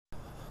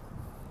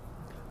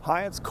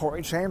Hi, it's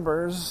Corey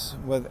Chambers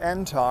with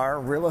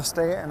NTAR Real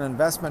Estate and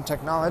Investment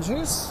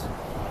Technologies.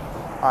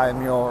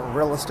 I'm your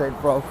real estate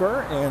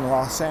broker in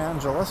Los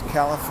Angeles,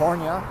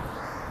 California.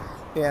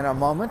 In a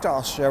moment,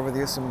 I'll share with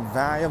you some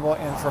valuable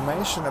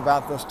information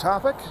about this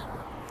topic.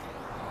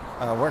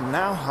 We're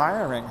now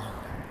hiring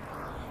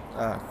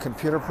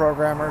computer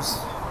programmers,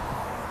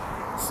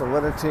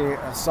 Solidity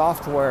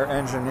software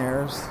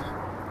engineers,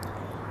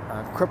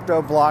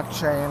 crypto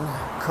blockchain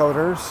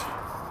coders,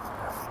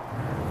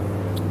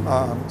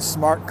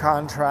 smart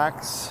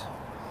contracts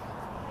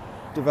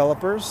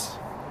developers,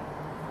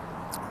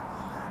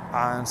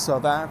 and so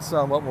that's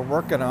what we're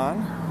working on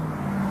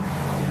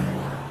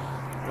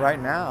right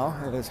now.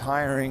 It is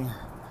hiring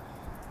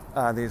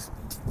these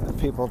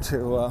people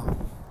to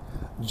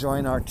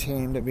join our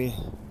team to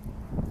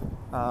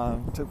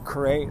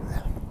create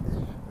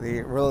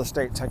the real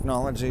estate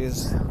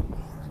technologies,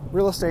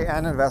 real estate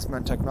and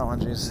investment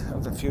technologies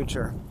of the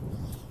future.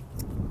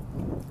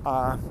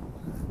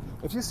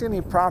 If you see any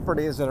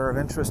properties that are of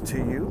interest to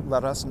you,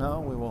 let us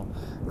know. We will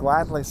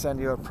gladly send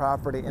you a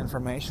property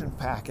information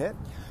packet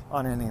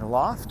on any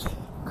loft,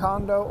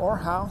 condo, or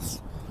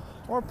house,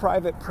 or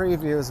private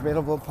previews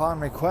available upon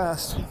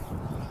request.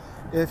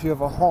 If you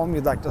have a home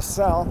you'd like to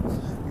sell,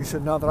 you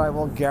should know that I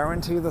will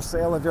guarantee the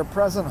sale of your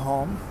present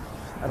home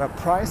at a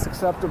price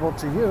acceptable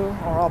to you,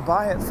 or I'll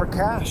buy it for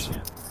cash.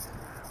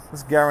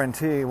 This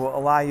guarantee will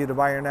allow you to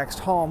buy your next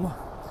home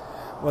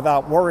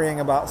without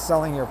worrying about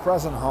selling your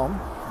present home.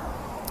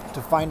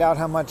 To find out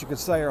how much you could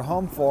sell your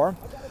home for,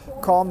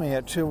 call me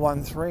at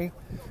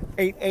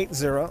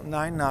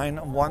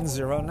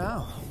 213-880-9910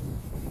 now.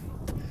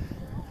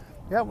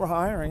 Yeah, we're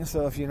hiring,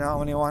 so if you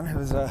know anyone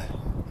who's a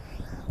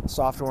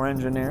software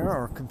engineer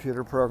or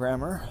computer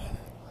programmer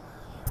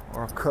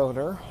or a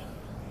coder,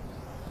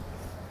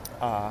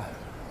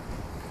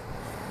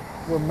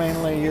 we're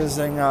mainly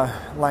using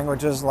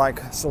languages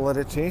like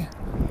Solidity,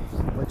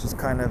 which is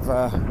kind of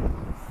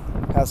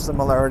has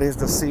similarities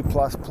to C++,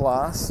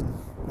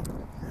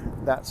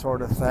 that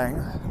sort of thing,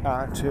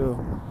 to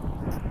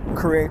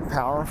create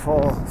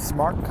powerful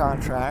smart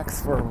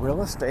contracts for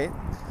real estate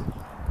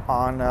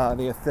on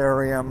the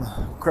Ethereum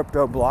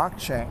crypto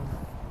blockchain.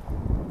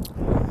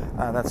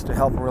 That's to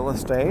help real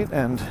estate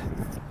and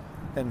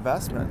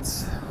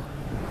investments.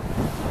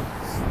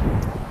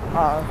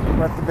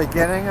 We're at the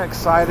beginning,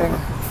 exciting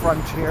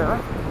frontier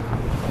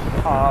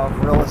of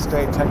real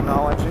estate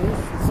technologies.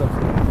 It's a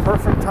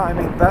perfect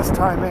timing, best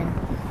timing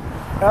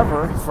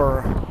ever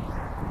for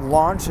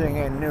launching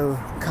a new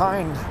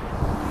kind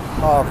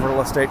of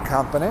real estate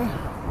company.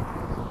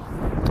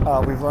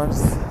 We've learned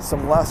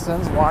some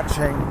lessons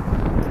watching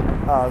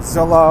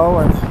Zillow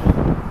and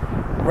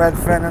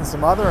Redfin and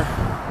some other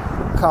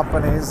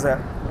companies that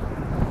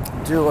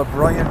do a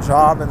brilliant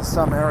job in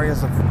some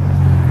areas of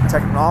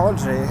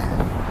technology,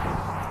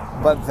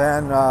 but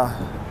then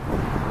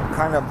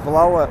kind of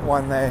blow it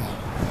when they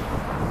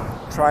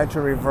try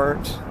to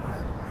revert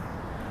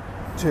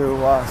to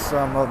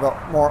some of the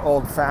more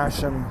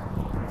old-fashioned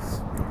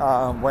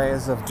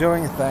ways of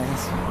doing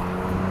things.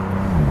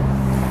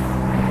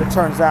 It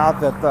turns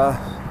out that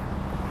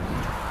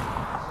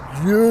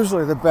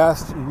usually the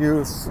best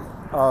use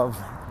of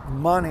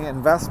money,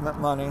 investment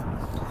money,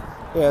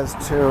 is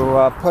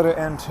to put it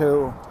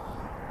into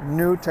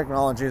new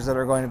technologies that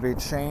are going to be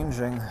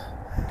changing,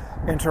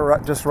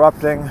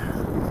 disrupting,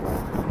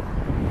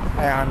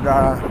 and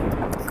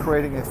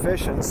creating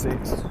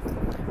efficiencies.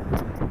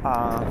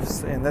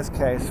 In this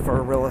case,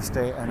 for real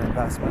estate and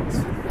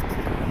investments.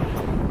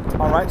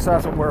 All right, so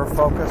that's what we're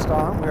focused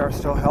on. We are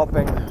still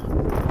helping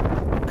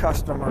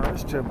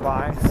customers to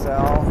buy,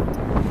 sell,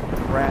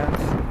 rent,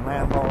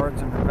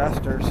 landlords, and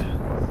investors in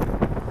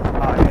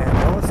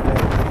real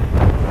estate.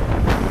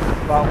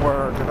 But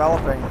we're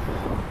developing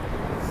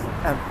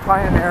and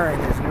pioneering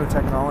these new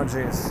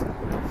technologies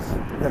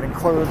that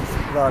include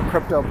the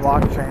crypto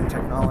blockchain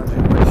technology,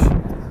 which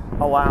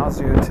allows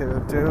you to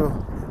do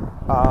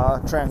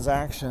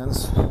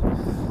transactions,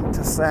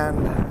 to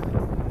send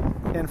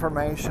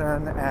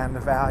information and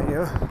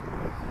value,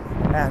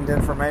 and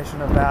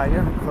information of value,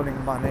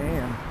 including money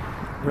and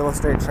real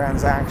estate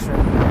transaction,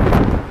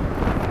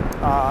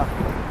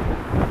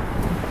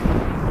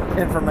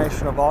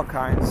 information of all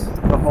kinds,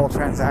 the whole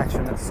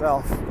transaction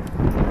itself,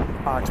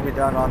 to be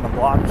done on the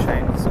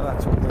blockchain. So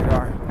that's what we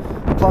are.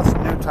 Plus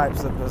new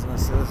types of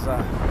businesses,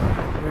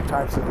 new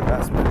types of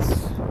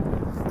investments,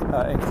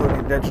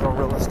 including digital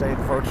real estate,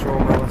 virtual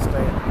real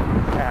estate,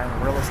 and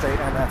real estate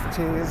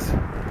NFTs,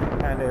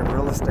 and a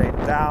real estate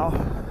DAO.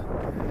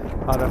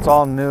 That's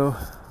all new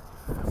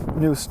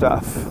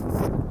stuff.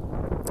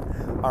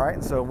 All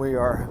right, so we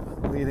are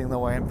leading the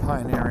way and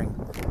pioneering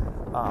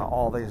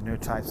all these new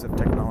types of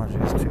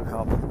technologies to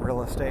help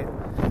real estate,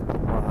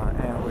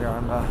 and we are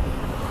on the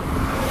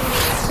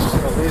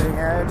leading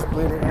edge,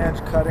 bleeding edge,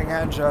 cutting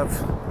edge of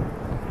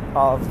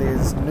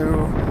these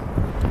new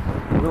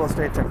real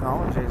estate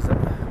technologies that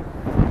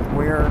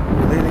we're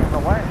leading the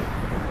way.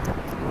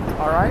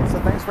 All right, so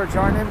thanks for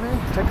joining me.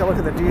 Take a look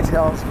at the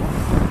details.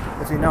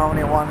 If you know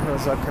anyone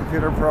who's a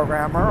computer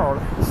programmer or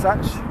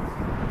such,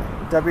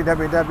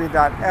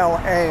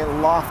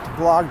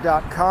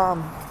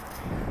 www.laloftblog.com.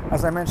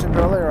 As I mentioned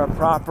earlier, a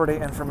property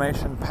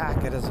information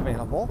packet is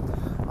available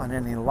on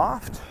any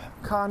loft,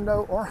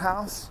 condo, or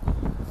house,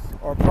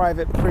 or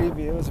private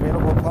preview is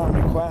available upon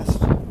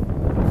request.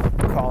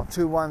 Call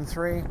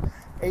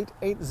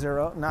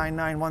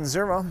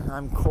 213-880-9910.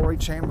 I'm Corey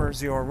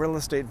Chambers, your real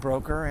estate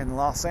broker in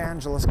Los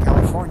Angeles,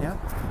 California,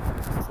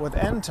 with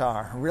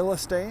NTAR Real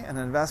Estate and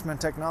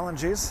Investment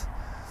Technologies.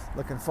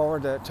 Looking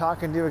forward to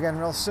talking to you again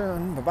real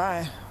soon.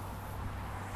 Bye-bye.